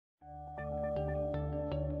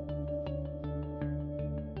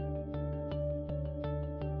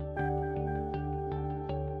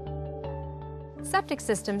Septic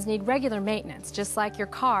systems need regular maintenance, just like your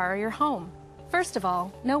car or your home. First of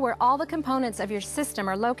all, know where all the components of your system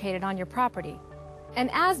are located on your property. An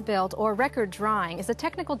as-built or record drawing is a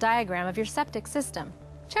technical diagram of your septic system.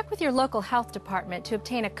 Check with your local health department to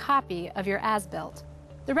obtain a copy of your as-built.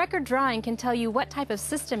 The record drawing can tell you what type of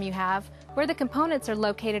system you have, where the components are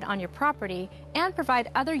located on your property, and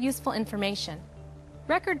provide other useful information.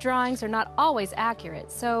 Record drawings are not always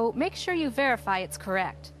accurate, so make sure you verify it's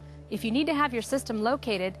correct. If you need to have your system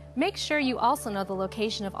located, make sure you also know the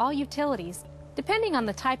location of all utilities. Depending on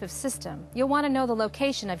the type of system, you'll want to know the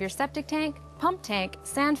location of your septic tank, pump tank,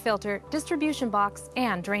 sand filter, distribution box,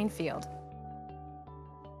 and drain field.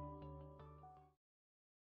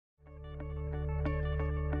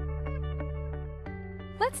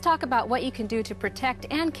 Let's talk about what you can do to protect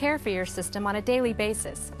and care for your system on a daily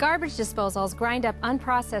basis. Garbage disposals grind up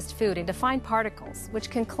unprocessed food into fine particles, which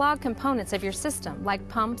can clog components of your system, like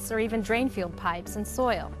pumps or even drain field pipes and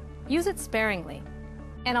soil. Use it sparingly.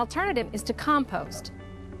 An alternative is to compost.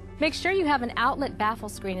 Make sure you have an outlet baffle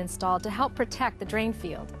screen installed to help protect the drain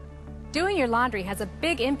field. Doing your laundry has a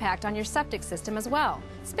big impact on your septic system as well.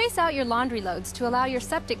 Space out your laundry loads to allow your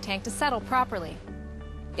septic tank to settle properly.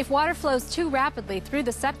 If water flows too rapidly through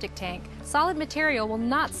the septic tank, solid material will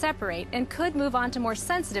not separate and could move on to more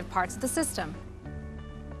sensitive parts of the system.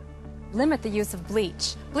 Limit the use of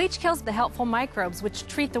bleach. Bleach kills the helpful microbes which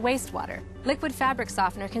treat the wastewater. Liquid fabric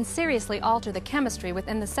softener can seriously alter the chemistry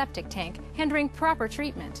within the septic tank, hindering proper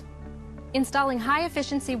treatment. Installing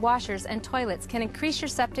high-efficiency washers and toilets can increase your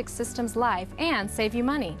septic system's life and save you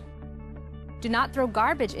money. Do not throw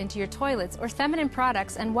garbage into your toilets or feminine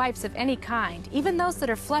products and wipes of any kind, even those that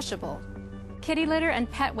are flushable. Kitty litter and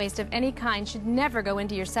pet waste of any kind should never go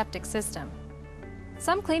into your septic system.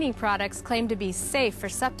 Some cleaning products claim to be safe for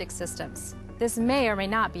septic systems. This may or may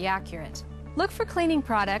not be accurate. Look for cleaning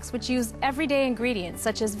products which use everyday ingredients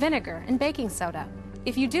such as vinegar and baking soda.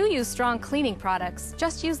 If you do use strong cleaning products,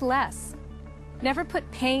 just use less. Never put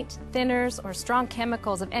paint, thinners, or strong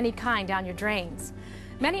chemicals of any kind down your drains.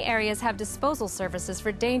 Many areas have disposal services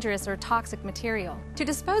for dangerous or toxic material. To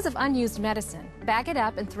dispose of unused medicine, bag it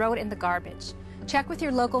up and throw it in the garbage. Check with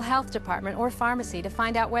your local health department or pharmacy to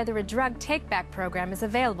find out whether a drug take-back program is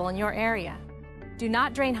available in your area. Do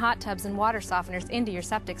not drain hot tubs and water softeners into your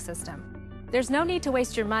septic system. There's no need to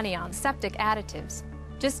waste your money on septic additives.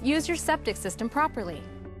 Just use your septic system properly.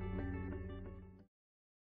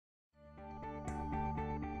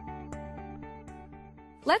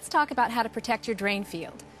 Let's talk about how to protect your drain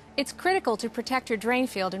field. It's critical to protect your drain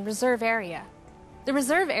field and reserve area. The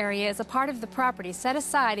reserve area is a part of the property set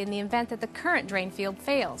aside in the event that the current drain field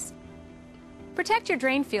fails. Protect your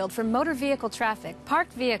drain field from motor vehicle traffic,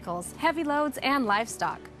 parked vehicles, heavy loads, and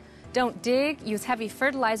livestock. Don't dig, use heavy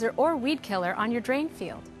fertilizer or weed killer on your drain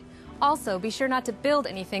field. Also, be sure not to build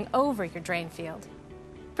anything over your drain field.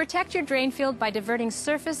 Protect your drain field by diverting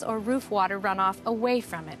surface or roof water runoff away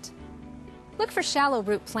from it. Look for shallow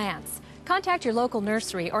root plants. Contact your local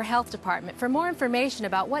nursery or health department for more information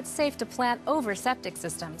about what's safe to plant over septic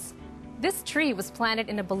systems. This tree was planted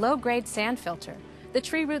in a below-grade sand filter. The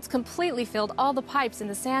tree roots completely filled all the pipes in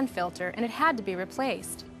the sand filter and it had to be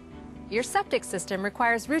replaced. Your septic system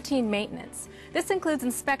requires routine maintenance. This includes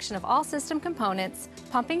inspection of all system components,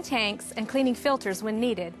 pumping tanks, and cleaning filters when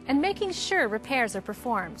needed, and making sure repairs are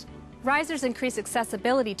performed. Risers increase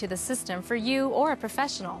accessibility to the system for you or a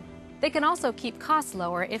professional. They can also keep costs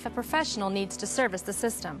lower if a professional needs to service the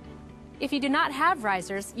system. If you do not have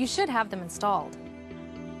risers, you should have them installed.